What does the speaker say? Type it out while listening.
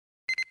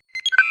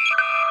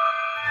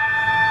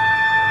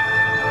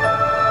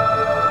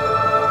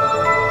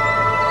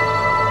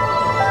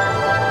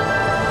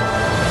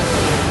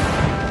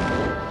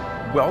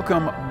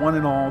Welcome, one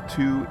and all,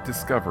 to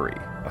Discovery,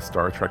 a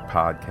Star Trek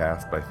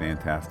podcast by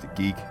Fantastic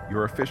Geek,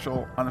 your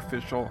official,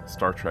 unofficial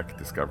Star Trek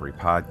Discovery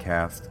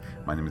podcast.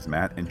 My name is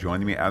Matt, and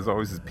joining me, as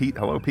always, is Pete.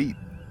 Hello, Pete.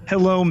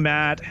 Hello,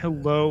 Matt.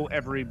 Hello,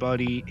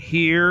 everybody.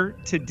 Here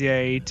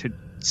today to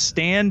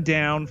stand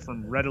down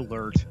from Red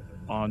Alert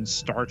on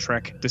Star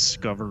Trek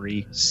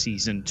Discovery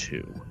Season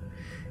 2.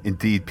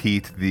 Indeed,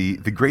 Pete. The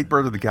great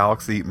bird of the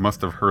galaxy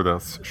must have heard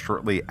us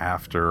shortly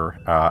after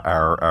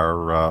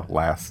our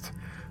last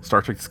Star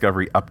Trek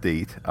Discovery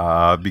update,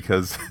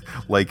 because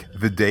like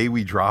the day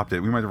we dropped it,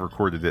 we might have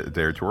recorded it a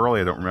day or two early,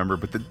 I don't remember,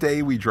 but the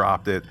day we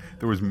dropped it,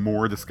 there was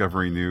more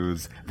Discovery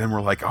news. Then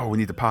we're like, oh, we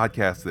need to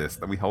podcast this.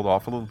 Then we held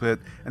off a little bit,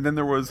 and then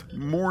there was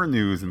more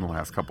news in the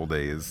last couple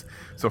days.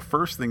 So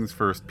first things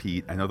first,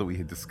 Pete, I know that we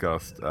had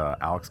discussed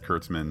Alex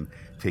Kurtzman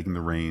taking the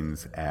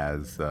reins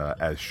as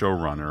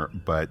showrunner,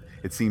 but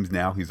it seems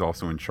now he's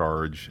also in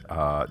charge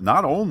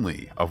not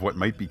only of what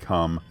might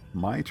become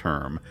my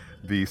term,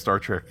 the Star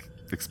Trek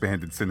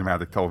Expanded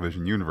Cinematic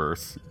Television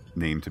Universe,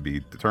 name to be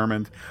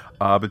determined.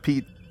 But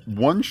Pete,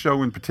 one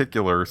show in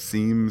particular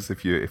seems,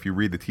 if you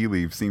read the tea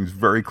leaves, seems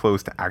very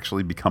close to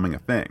actually becoming a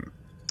thing.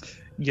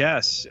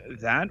 Yes,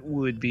 that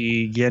would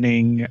be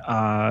getting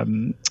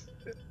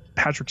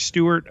Patrick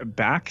Stewart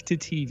back to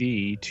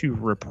TV to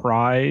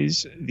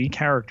reprise the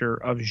character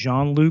of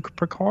Jean-Luc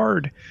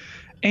Picard.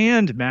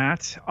 And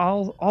Matt,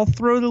 I'll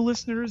throw the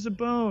listeners a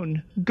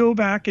bone. Go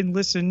back and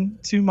listen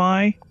to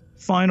my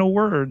final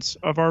words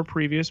of our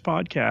previous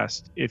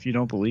podcast if you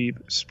don't believe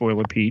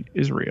Spoiler Pete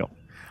is real.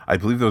 I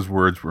believe those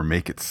words were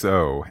 "make it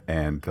so,"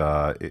 and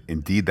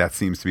indeed that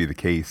seems to be the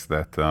case.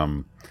 That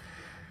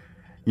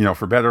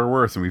for better or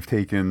worse, and we've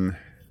taken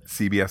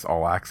CBS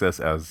All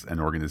Access as an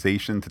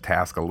organization to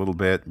task a little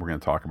bit. We're going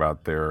to talk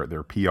about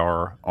their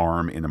PR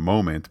arm in a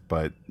moment,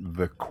 but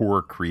the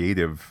core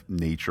creative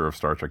nature of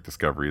Star Trek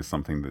Discovery is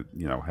something that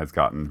has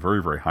gotten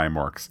very, very high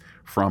marks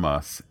from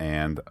us.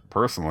 And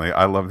personally,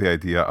 I love the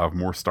idea of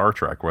more Star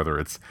Trek, whether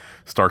it's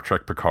Star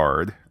Trek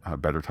Picard, a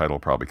better title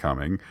probably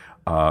coming,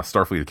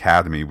 Starfleet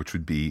Academy, which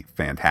would be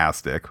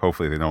fantastic.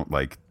 Hopefully they don't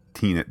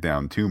teen it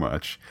down too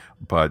much,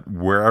 but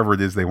wherever it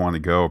is they want to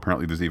go,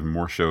 apparently there's even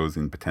more shows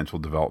in potential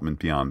development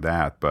beyond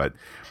that. But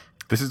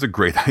this is a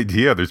great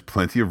idea. There's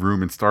plenty of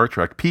room in Star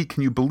Trek. Pete,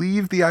 can you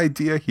believe the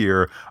idea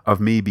here of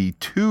maybe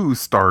two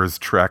Stars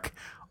Trek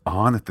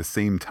on at the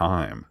same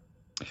time?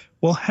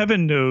 Well,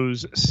 heaven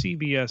knows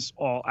CBS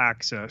All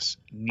Access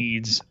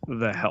needs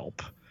the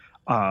help.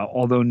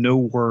 Although no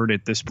word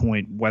at this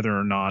point whether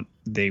or not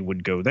they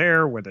would go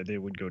there, whether they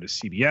would go to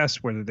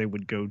CBS, whether they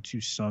would go to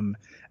some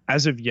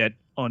as of yet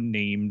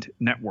unnamed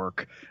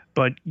network.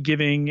 But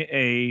giving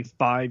a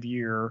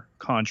 5-year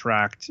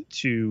contract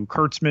to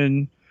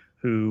Kurtzman,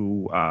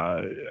 who,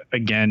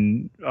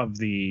 again, of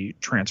the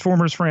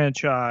Transformers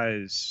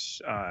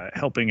franchise,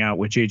 helping out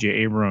with J.J.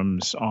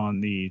 Abrams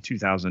on the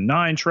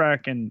 2009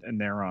 Trek and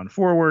there on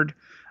forward.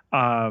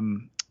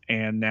 And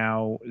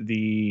now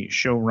the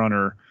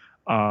showrunner,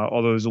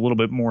 although there's a little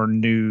bit more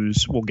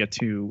news we'll get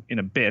to in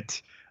a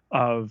bit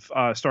of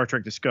Star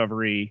Trek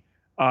Discovery.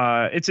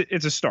 It's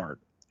a start.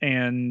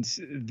 And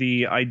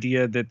the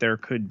idea that there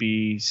could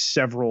be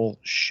several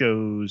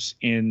shows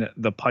in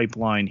the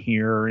pipeline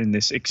here in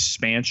this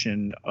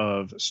expansion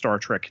of Star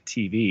Trek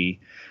TV,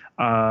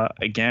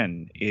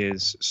 again,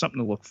 is something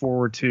to look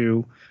forward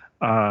to.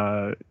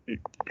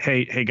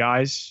 Hey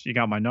guys, you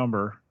got my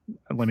number.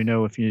 Let me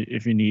know if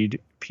you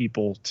need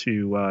people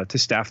to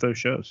staff those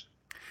shows.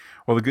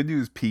 Well, the good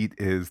news, Pete,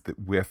 is that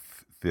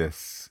with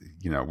this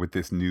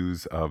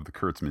news of the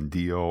Kurtzman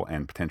deal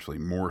and potentially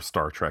more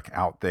Star Trek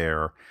out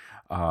there,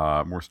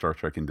 more Star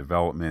Trek in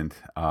development,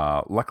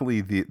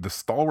 luckily the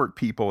stalwart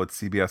people at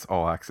CBS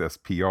All Access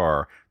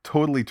PR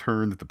totally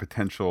turned the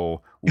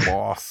potential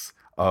loss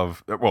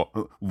of,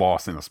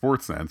 loss in a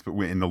sports sense, but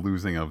in the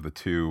losing of the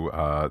two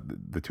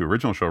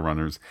original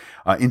showrunners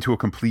into a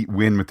complete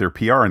win with their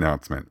PR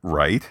announcement,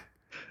 right?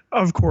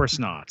 Of course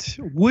not.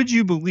 Would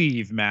you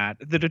believe, Matt,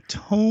 that a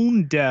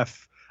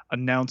tone-deaf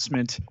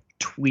announcement,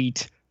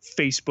 tweet,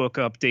 Facebook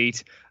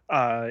update,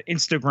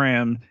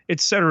 Instagram,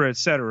 et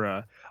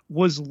cetera,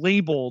 was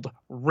labeled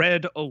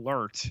Red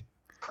Alert?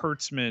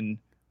 Kurtzman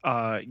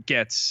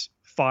gets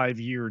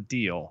 5-year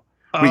deal.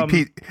 Wait,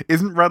 Pete,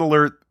 isn't Red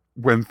Alert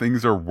when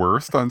things are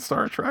worst on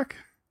Star Trek?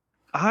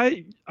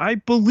 I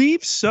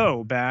believe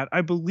so, Bat.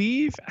 I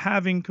believe,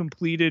 having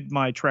completed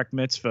my Trek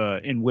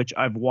Mitzvah, in which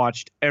I've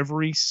watched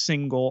every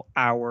single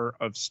hour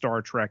of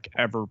Star Trek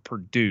ever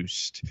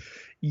produced.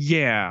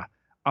 Yeah,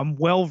 I'm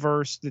well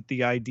versed that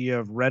the idea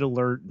of Red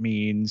Alert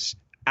means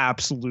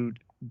absolute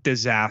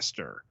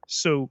disaster.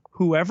 So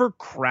whoever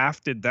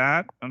crafted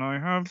that, and I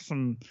have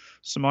some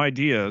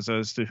ideas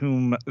as to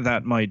whom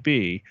that might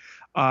be,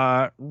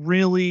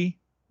 really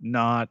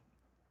not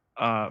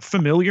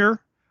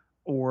familiar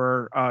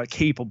or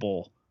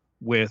capable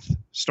with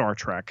Star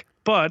Trek,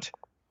 but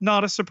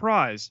not a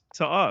surprise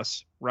to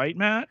us, right,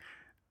 Matt?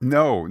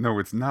 No,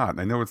 it's not.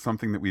 I know it's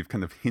something that we've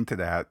kind of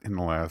hinted at in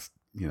the last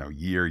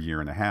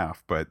year and a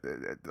half. But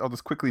I'll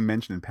just quickly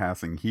mention in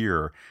passing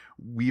here,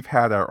 we've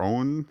had our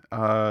own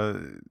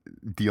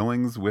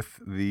dealings with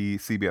the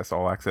CBS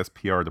All Access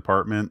PR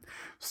department,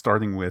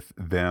 starting with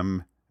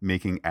them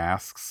making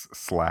asks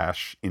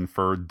 /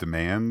 inferred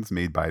demands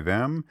made by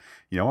them.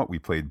 You know what? We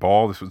played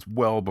ball. This was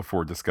well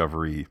before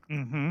Discovery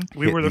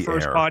We hit were the the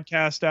first air.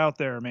 podcast out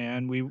there,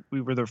 man. We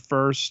were the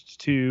first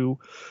to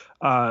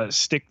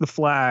stick the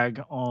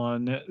flag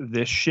on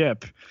this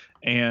ship,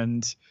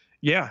 and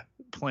yeah,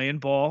 playing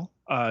ball,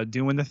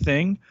 doing the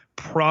thing.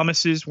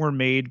 Promises were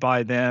made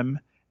by them,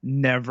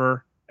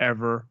 never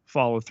ever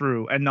follow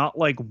through, and not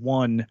like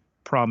one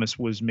promise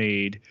was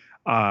made.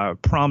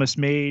 Promise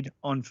made,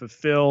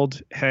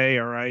 unfulfilled. Hey,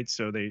 all right,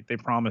 so they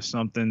promised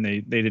something,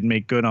 they didn't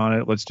make good on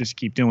it. Let's just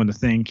keep doing the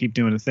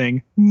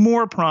thing.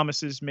 More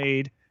promises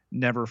made,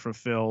 never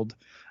fulfilled.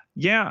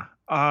 Yeah.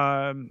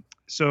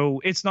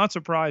 So it's not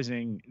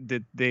surprising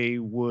that they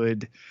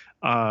would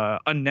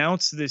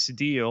announce this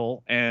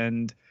deal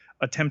and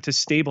attempt to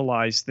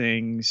stabilize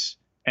things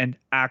and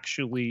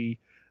actually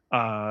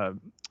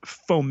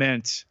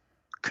foment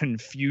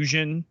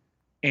confusion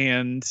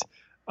and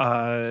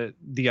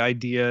the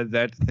idea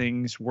that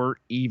things were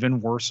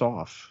even worse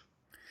off.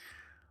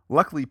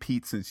 Luckily,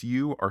 Pete, since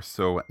you are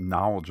so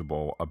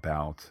knowledgeable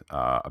about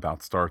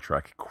Star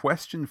Trek,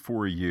 question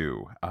for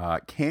you: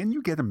 can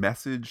you get a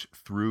message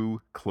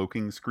through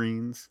cloaking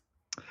screens?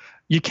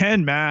 You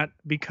can, Matt,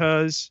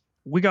 because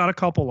we got a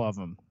couple of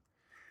them.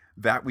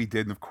 That we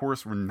did, and of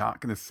course, we're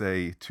not going to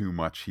say too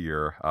much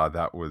here.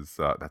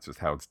 That's just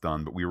how it's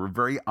done. But we were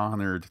very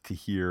honored to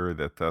hear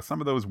that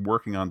some of those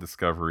working on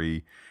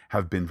Discovery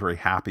have been very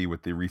happy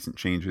with the recent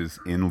changes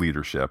in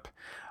leadership.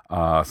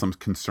 Some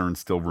concerns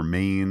still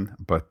remain,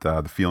 but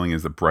the feeling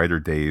is that brighter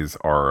days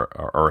are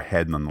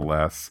ahead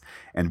nonetheless.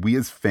 And we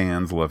as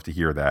fans love to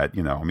hear that.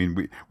 I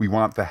mean, we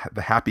want the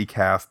happy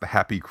cast, the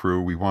happy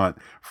crew. We want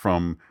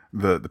from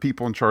the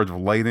people in charge of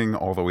lighting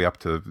all the way up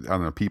to, I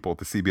don't know, people at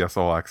the CBS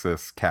All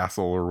Access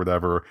Castle or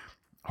whatever.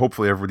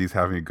 Hopefully everybody's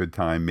having a good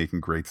time, making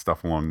great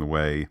stuff along the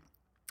way.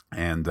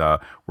 And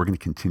we're going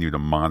to continue to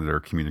monitor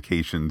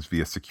communications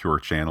via secure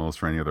channels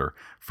for any other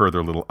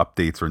further little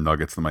updates or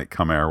nuggets that might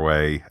come our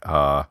way.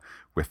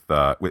 With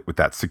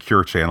that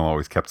secure channel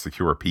always kept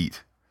secure,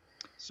 Pete.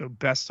 So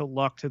best of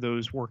luck to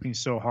those working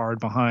so hard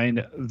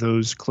behind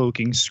those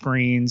cloaking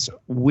screens.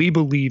 We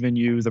believe in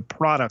you. The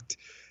product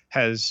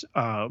has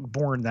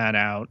borne that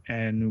out,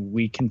 and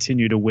we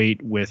continue to wait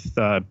with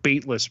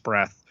baitless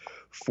breath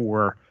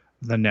for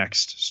the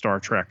next Star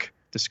Trek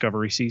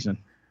Discovery season.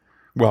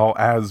 Well,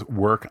 as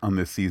work on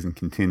this season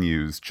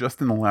continues, just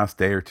in the last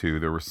day or two,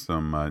 there were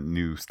some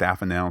new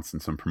staff announced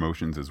and some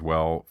promotions as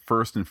well.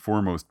 First and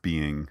foremost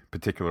being,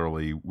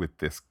 particularly with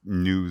this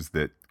news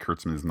that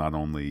Kurtzman is not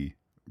only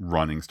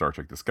running Star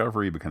Trek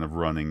Discovery, but kind of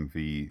running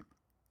the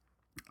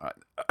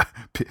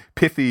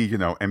pithy,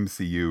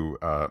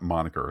 MCU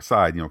moniker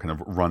aside, kind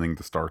of running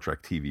the Star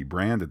Trek TV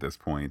brand at this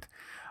point.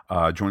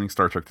 Joining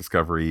Star Trek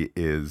Discovery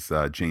is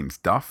James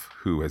Duff,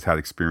 who has had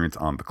experience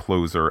on The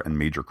Closer and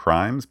Major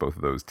Crimes, both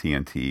of those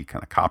TNT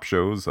kind of cop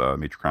shows.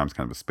 Major Crimes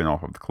kind of a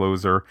spin-off of The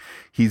Closer.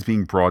 He's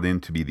being brought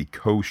in to be the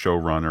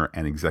co-showrunner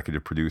and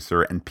executive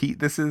producer. And Pete,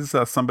 this is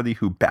somebody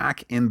who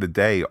back in the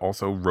day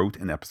also wrote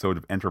an episode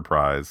of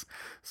Enterprise.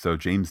 So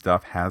James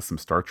Duff has some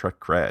Star Trek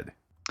cred.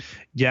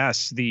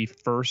 Yes, the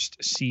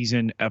first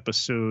season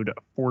episode,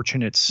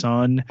 Fortunate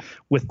Son,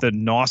 with the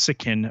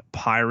Nausicaan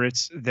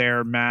pirates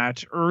there,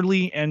 Matt.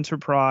 Early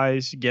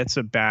Enterprise gets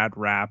a bad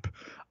rap,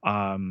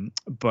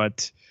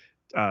 but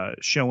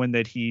showing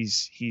that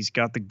he's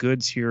got the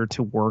goods here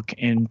to work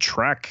in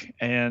Trek,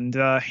 and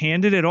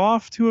handed it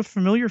off to a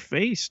familiar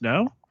face,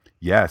 no?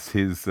 Yes,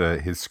 his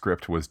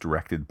script was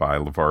directed by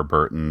LeVar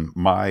Burton.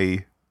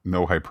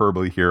 No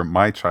hyperbole here,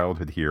 my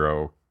childhood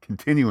hero,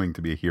 continuing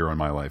to be a hero in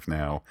my life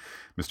now,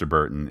 Mr.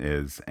 Burton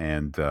is.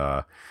 And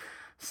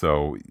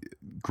so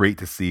great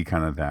to see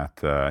kind of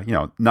that,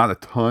 not a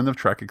ton of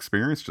Trek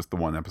experience, just the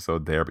one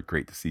episode there, but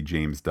great to see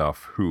James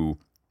Duff, who,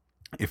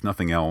 if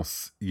nothing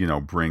else,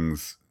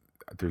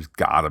 there's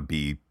got to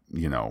be,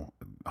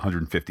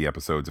 150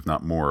 episodes, if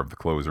not more, of The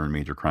Closer and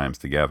Major Crimes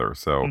together.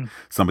 So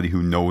somebody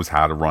who knows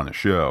how to run a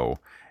show.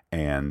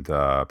 And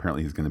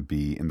apparently he's going to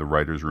be in the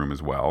writer's room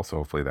as well. So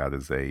hopefully that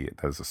is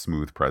a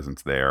smooth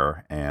presence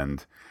there.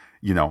 And,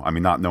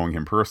 not knowing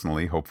him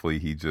personally, hopefully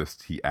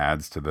he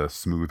adds to the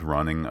smooth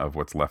running of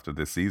what's left of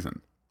this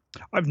season.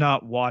 I've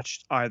not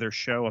watched either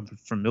show. I'm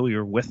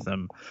familiar with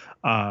them.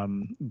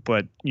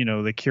 But,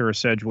 the Kira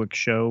Sedgwick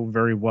show,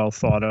 very well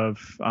thought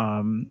of.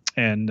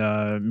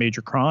 And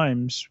Major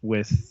Crimes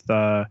with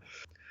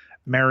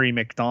Mary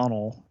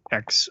McDonnell,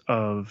 ex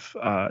of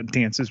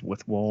Dances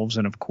with Wolves,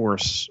 and of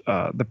course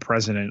the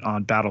president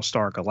on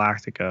Battlestar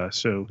Galactica.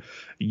 So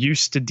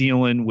used to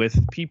dealing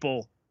with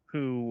people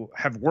who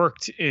have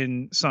worked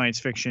in science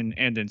fiction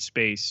and in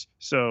space.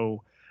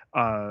 So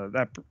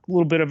that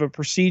little bit of a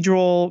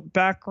procedural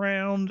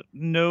background,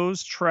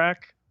 knows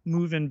Trek,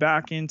 moving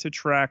back into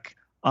Trek.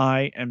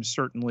 I am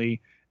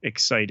certainly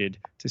excited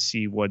to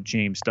see what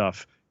James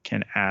Duff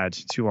can add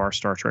to our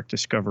Star Trek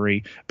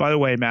Discovery. By the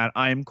way, Matt,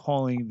 I'm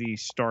calling the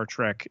Star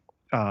Trek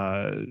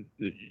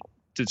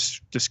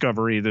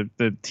Discovery, the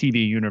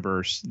TV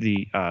universe,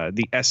 the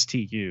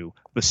STU,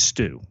 the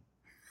stew.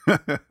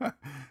 That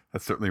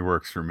certainly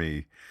works for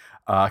me.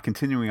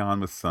 Continuing on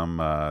with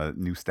some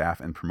new staff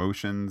and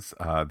promotions,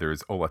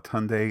 there's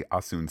Olatunde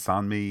Asun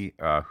Sanmi,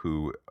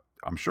 who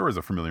I'm sure is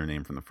a familiar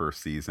name from the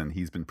first season.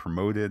 He's been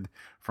promoted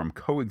from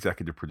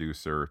co-executive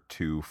producer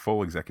to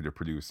full executive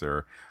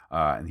producer,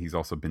 and he's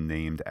also been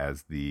named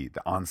as the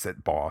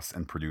on-set boss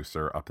and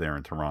producer up there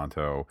in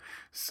Toronto.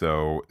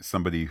 So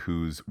somebody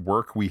whose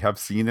work we have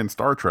seen in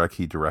Star Trek.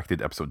 He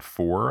directed episode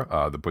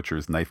 4, The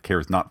Butcher's Knife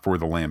Cares Not for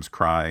the Lamb's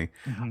Cry,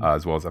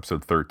 as well as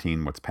episode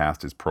 13, What's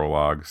Past is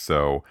Prologue.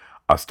 So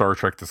a Star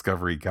Trek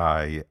Discovery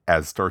guy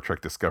as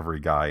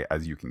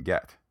you can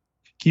get.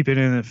 Keep it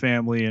in the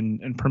family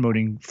and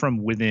promoting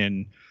from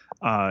within,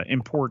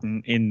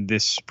 important in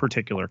this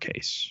particular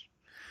case.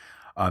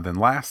 Then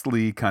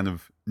lastly, kind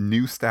of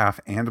new staff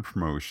and a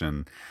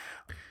promotion.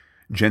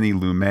 Jenny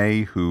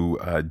Lumet, who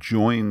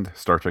joined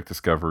Star Trek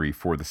Discovery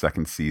for the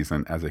second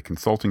season as a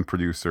consulting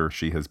producer.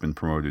 She has been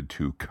promoted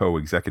to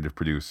co-executive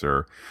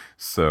producer.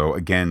 So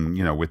again,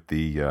 with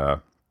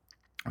the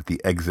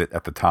exit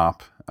at the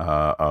top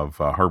of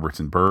Herberts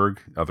and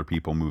Berg, other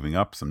people moving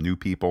up, some new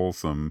people,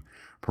 some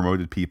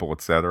promoted people,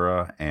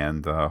 etc.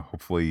 And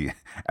hopefully,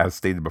 as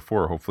stated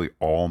before, hopefully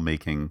all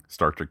making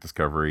Star Trek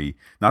Discovery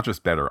not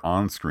just better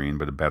on screen,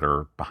 but a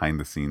better behind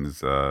the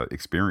scenes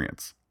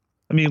experience.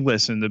 I mean,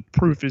 listen, the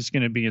proof is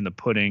going to be in the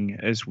pudding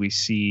as we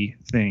see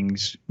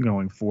things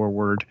going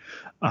forward.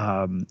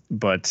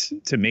 But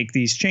to make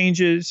these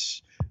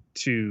changes,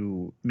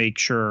 to make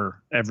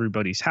sure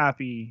everybody's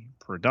happy,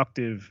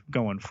 productive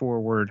going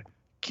forward,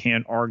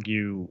 can't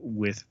argue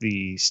with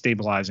the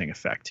stabilizing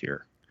effect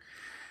here.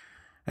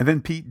 And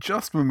then, Pete,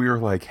 just when we were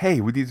like, hey,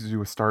 we need to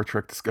do a Star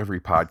Trek Discovery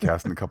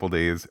podcast in a couple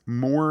days,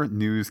 more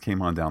news came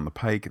on down the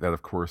pike. That,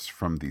 of course,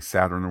 from the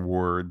Saturn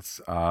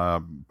Awards,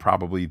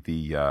 probably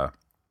the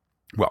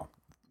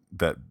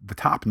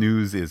top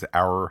news is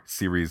our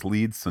series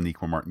lead,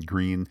 Sonequa Martin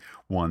Green,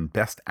 won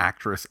Best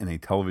Actress in a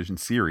Television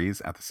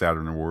Series at the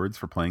Saturn Awards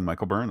for playing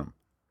Michael Burnham.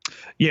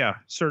 Yeah,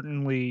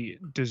 certainly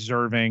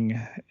deserving.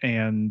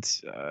 And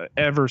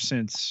ever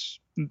since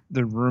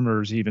the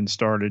rumors even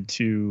started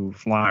to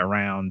fly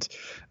around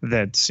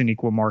that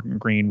Sonequa Martin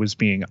Green was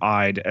being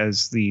eyed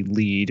as the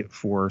lead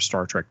for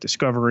Star Trek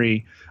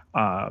Discovery,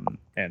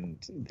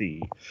 and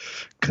the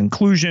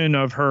conclusion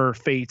of her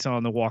fate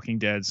on The Walking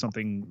Dead,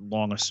 something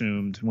long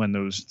assumed when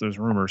those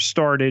rumors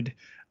started.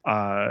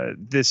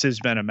 This has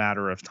been a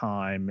matter of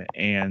time,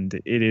 and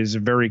it is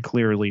very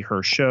clearly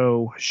her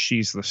show.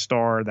 She's the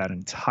star. That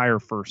entire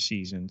first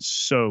season,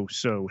 so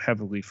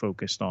heavily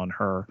focused on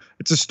her.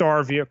 It's a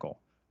star vehicle,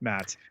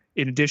 Matt,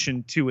 in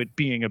addition to it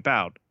being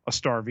about a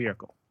star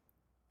vehicle.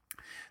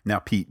 Now,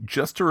 Pete,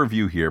 just to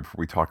review here before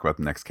we talk about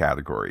the next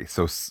category.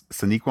 So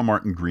Sonequa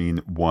Martin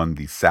Green won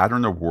the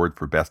Saturn Award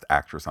for Best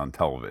Actress on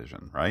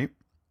Television, right?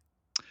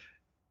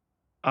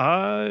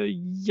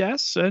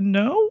 Yes and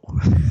no.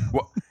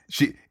 Well,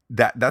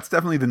 that's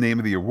definitely the name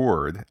of the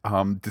award.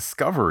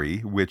 Discovery,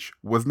 which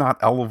was not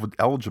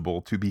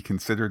eligible to be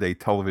considered a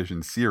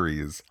television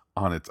series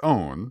on its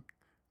own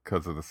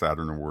because of the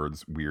Saturn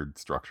Awards weird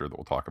structure that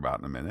we'll talk about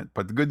in a minute.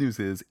 But the good news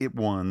is it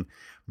won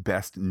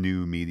Best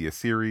New Media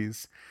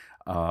Series.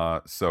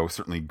 So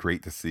certainly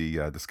great to see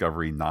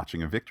Discovery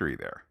notching a victory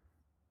there.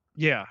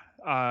 Yeah,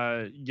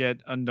 yet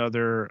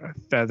another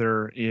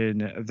feather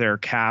in their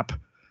cap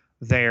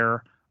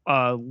there.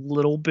 A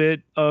little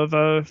bit of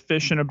a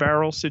fish in a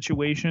barrel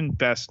situation.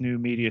 Best New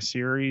Media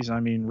Series. I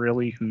mean,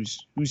 really,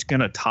 who's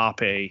going to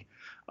top a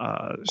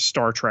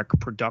Star Trek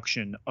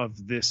production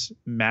of this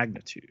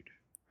magnitude?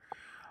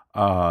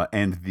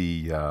 And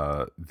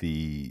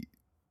the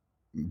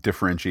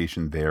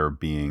differentiation there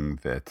being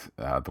that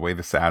the way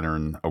the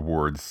Saturn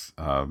Awards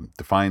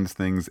defines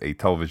things, a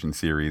television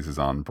series is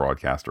on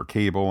broadcast or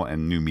cable,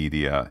 and new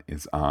media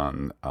is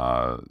on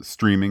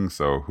streaming,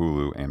 so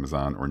Hulu,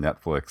 Amazon, or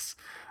Netflix,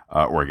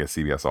 or I guess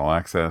CBS All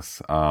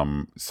Access.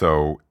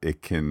 So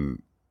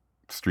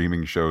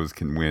streaming shows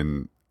can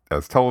win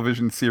as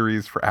television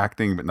series for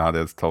acting, but not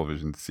as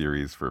television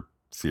series for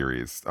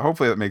series.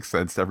 Hopefully that makes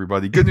sense to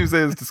everybody. Good news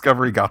is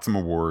Discovery got some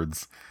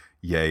awards.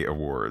 Yay,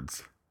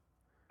 awards.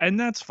 And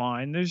that's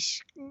fine.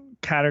 There's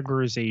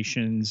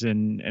categorizations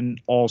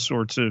and all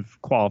sorts of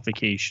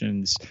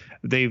qualifications.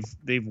 They've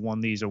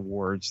won these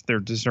awards. They're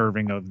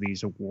deserving of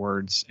these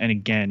awards. And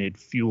again, it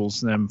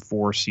fuels them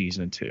for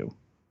season 2.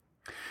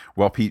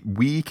 Well, Pete,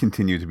 we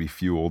continue to be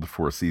fueled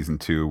for season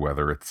 2,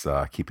 whether it's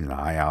keeping an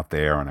eye out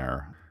there on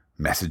our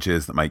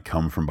messages that might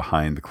come from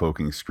behind the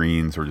cloaking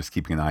screens, or just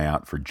keeping an eye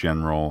out for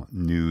general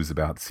news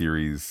about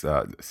series,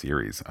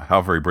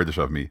 how very British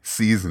of me,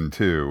 season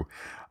 2.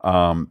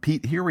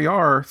 Pete, here we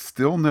are,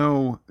 still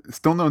no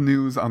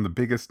news on the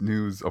biggest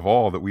news of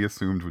all that we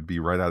assumed would be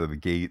right out of the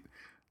gate,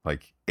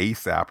 like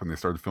ASAP when they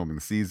started filming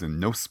the season.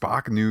 No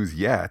Spock news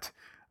yet.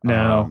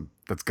 No.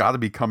 That's got to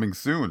be coming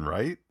soon,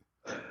 right?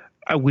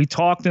 We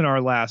talked in our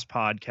last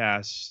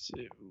podcast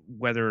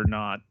whether or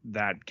not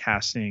that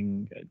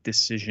casting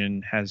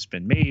decision has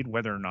been made,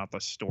 whether or not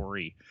the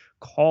story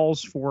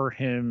calls for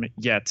him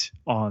yet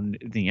on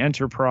the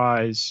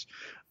Enterprise.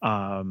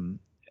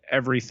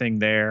 Everything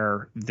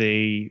there,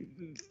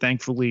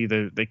 thankfully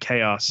the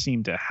chaos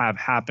seemed to have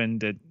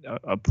happened at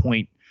a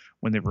point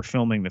when they were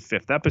filming the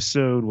 5th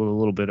episode with a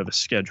little bit of a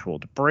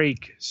scheduled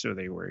break, so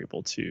they were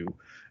able to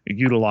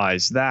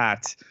utilize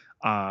that.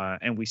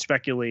 And we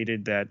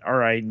speculated that, all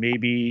right,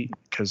 maybe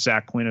because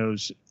Zach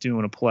Quino's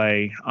doing a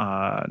play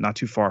not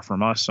too far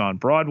from us on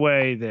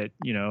Broadway, that,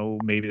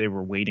 maybe they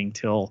were waiting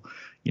till,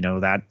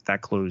 that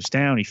closed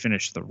down. He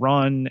finished the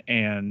run,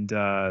 and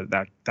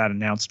that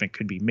announcement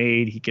could be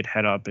made. He could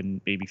head up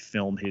and maybe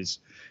film his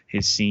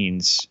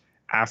scenes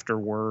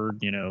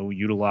afterward,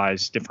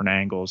 utilize different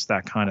angles,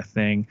 that kind of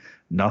thing.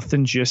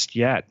 Nothing just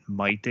yet.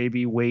 Might they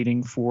be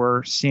waiting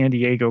for San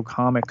Diego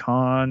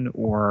Comic-Con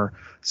or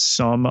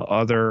some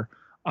other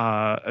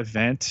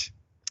event?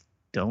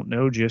 Don't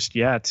know just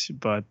yet,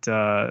 but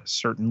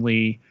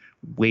certainly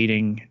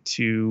waiting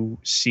to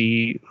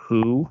see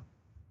who,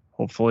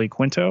 hopefully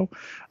Quinto,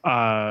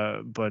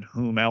 but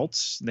whom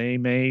else they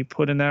may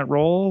put in that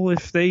role,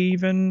 if they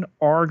even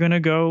are going to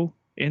go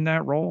in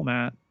that role,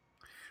 Matt.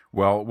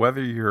 Well,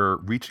 whether you're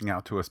reaching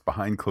out to us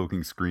behind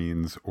cloaking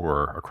screens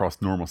or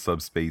across normal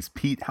subspace,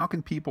 Pete, how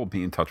can people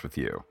be in touch with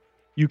you?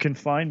 You can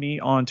find me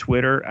on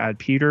Twitter at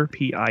Peter,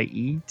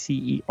 Pieterj,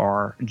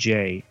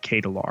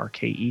 Ketelar,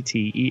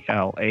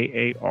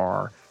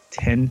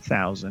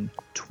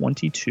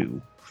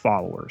 10,022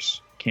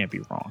 followers. Can't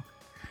be wrong.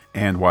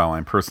 And while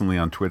I'm personally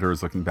on Twitter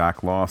as Looking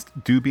Back Lost,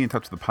 do be in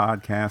touch with the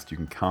podcast. You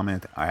can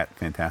comment at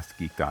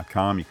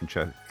fantasticgeek.com. You can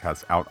check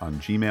us out on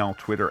Gmail,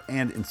 Twitter,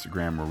 and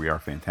Instagram, where we are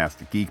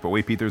Fantastic Geek. But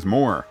wait, Pete, there's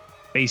more.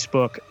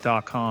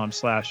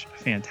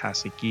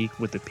 Facebook.com/Fantastic Geek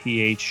with the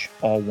PH,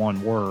 all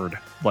one word,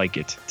 like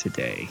it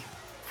today.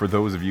 For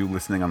those of you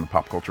listening on the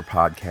Pop Culture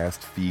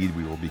Podcast feed,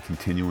 we will be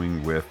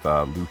continuing with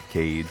Luke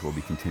Cage. We'll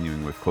be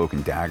continuing with Cloak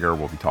and Dagger.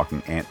 We'll be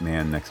talking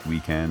Ant-Man next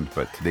weekend.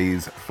 But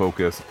today's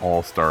focus,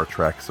 all Star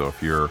Trek. So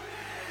if you're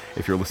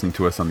listening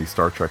to us on the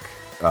Star Trek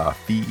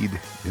feed,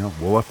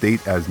 we'll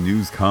update as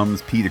news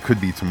comes. Pete, it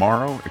could be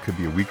tomorrow. It could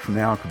be a week from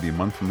now. It could be a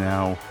month from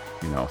now.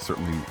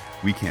 Certainly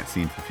we can't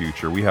see into the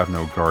future. We have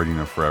no Guardian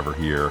of Forever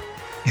here.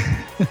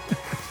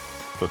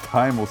 So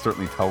time will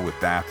certainly tell with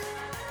that.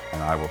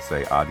 And I will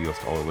say adios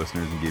to all our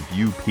listeners and give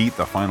you, Pete,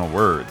 the final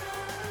word.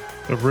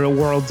 The real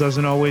world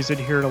doesn't always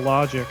adhere to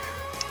logic.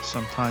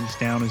 Sometimes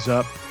down is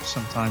up,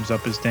 sometimes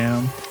up is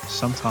down.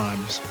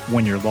 Sometimes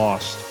when you're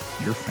lost,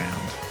 you're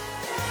found.